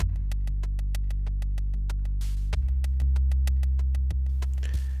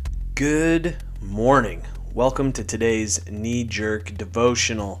Good morning. Welcome to today's knee-jerk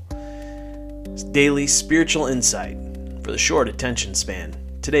devotional. Daily spiritual insight for the short attention span.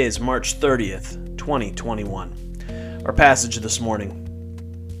 Today is March 30th, 2021. Our passage this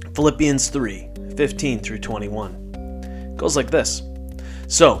morning, Philippians 3:15 through 21. Goes like this.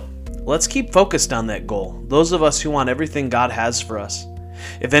 So, let's keep focused on that goal, those of us who want everything God has for us.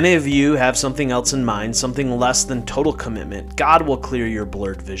 If any of you have something else in mind, something less than total commitment, God will clear your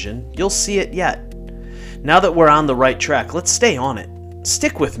blurred vision. You'll see it yet. Now that we're on the right track, let's stay on it.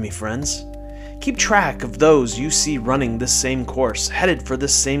 Stick with me, friends. Keep track of those you see running this same course, headed for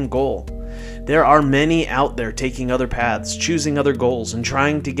this same goal. There are many out there taking other paths, choosing other goals, and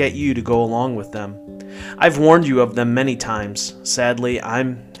trying to get you to go along with them. I've warned you of them many times. Sadly,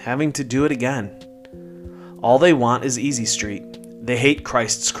 I'm having to do it again. All they want is easy street. They hate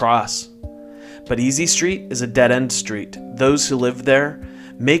Christ's cross. But easy street is a dead-end street. Those who live there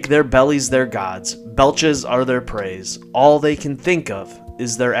make their bellies their gods. Belches are their praise. All they can think of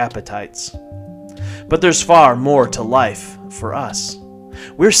is their appetites. But there's far more to life for us.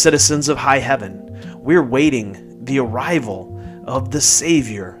 We're citizens of high heaven. We're waiting the arrival of the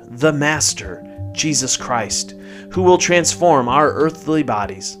Savior, the Master, Jesus Christ, who will transform our earthly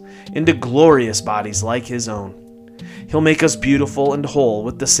bodies into glorious bodies like His own. He'll make us beautiful and whole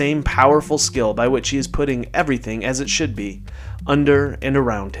with the same powerful skill by which He is putting everything as it should be, under and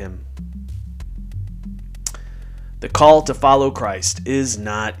around Him. The call to follow Christ is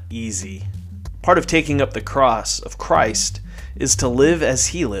not easy. Part of taking up the cross of Christ is to live as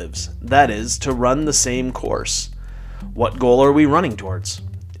He lives, that is, to run the same course. What goal are we running towards?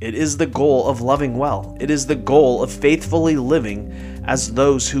 It is the goal of loving well. It is the goal of faithfully living as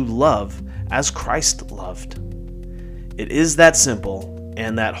those who love as Christ loved. It is that simple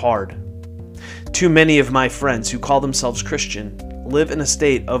and that hard. Too many of my friends who call themselves Christian live in a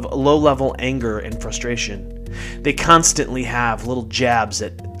state of low-level anger and frustration. They constantly have little jabs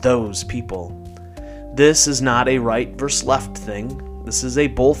at those people. This is not a right versus left thing. This is a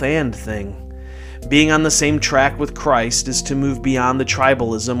both-and thing. Being on the same track with Christ is to move beyond the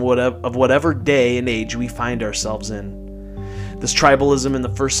tribalism of whatever day and age we find ourselves in. This tribalism in the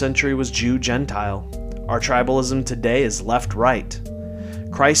first century was Jew-Gentile. Our tribalism today is left-right.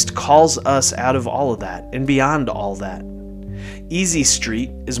 Christ calls us out of all of that and beyond all that. Easy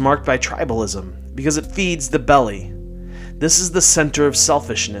street is marked by tribalism because it feeds the belly. This is the center of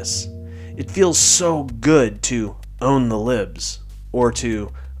selfishness. It feels so good to own the libs, or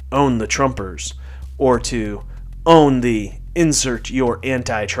to own the Trumpers, or to own the insert your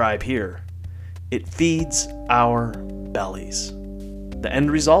anti-tribe here. It feeds our bellies. The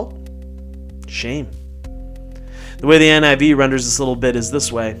end result? Shame. The way the NIV renders this little bit is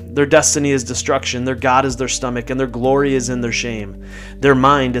this way. Their destiny is destruction, their God is their stomach, and their glory is in their shame. Their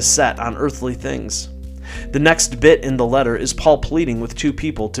mind is set on earthly things. The next bit in the letter is Paul pleading with two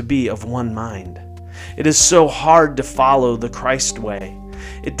people to be of one mind. It is so hard to follow the Christ way.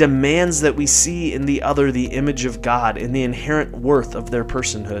 It demands that we see in the other the image of God and the inherent worth of their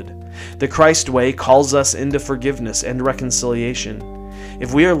personhood. The Christ way calls us into forgiveness and reconciliation.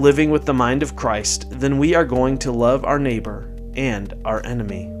 If we are living with the mind of Christ, then we are going to love our neighbor and our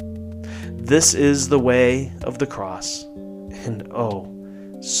enemy. This is the way of the cross, and oh,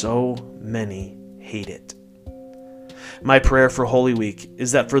 so many hate it. My prayer for Holy Week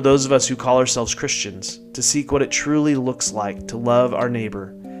is that for those of us who call ourselves Christians, to seek what it truly looks like to love our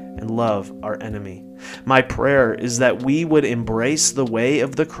neighbor and love our enemy. My prayer is that we would embrace the way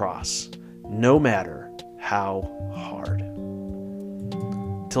of the cross, no matter how hard.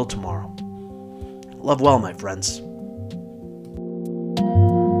 Till tomorrow. Love well, my friends.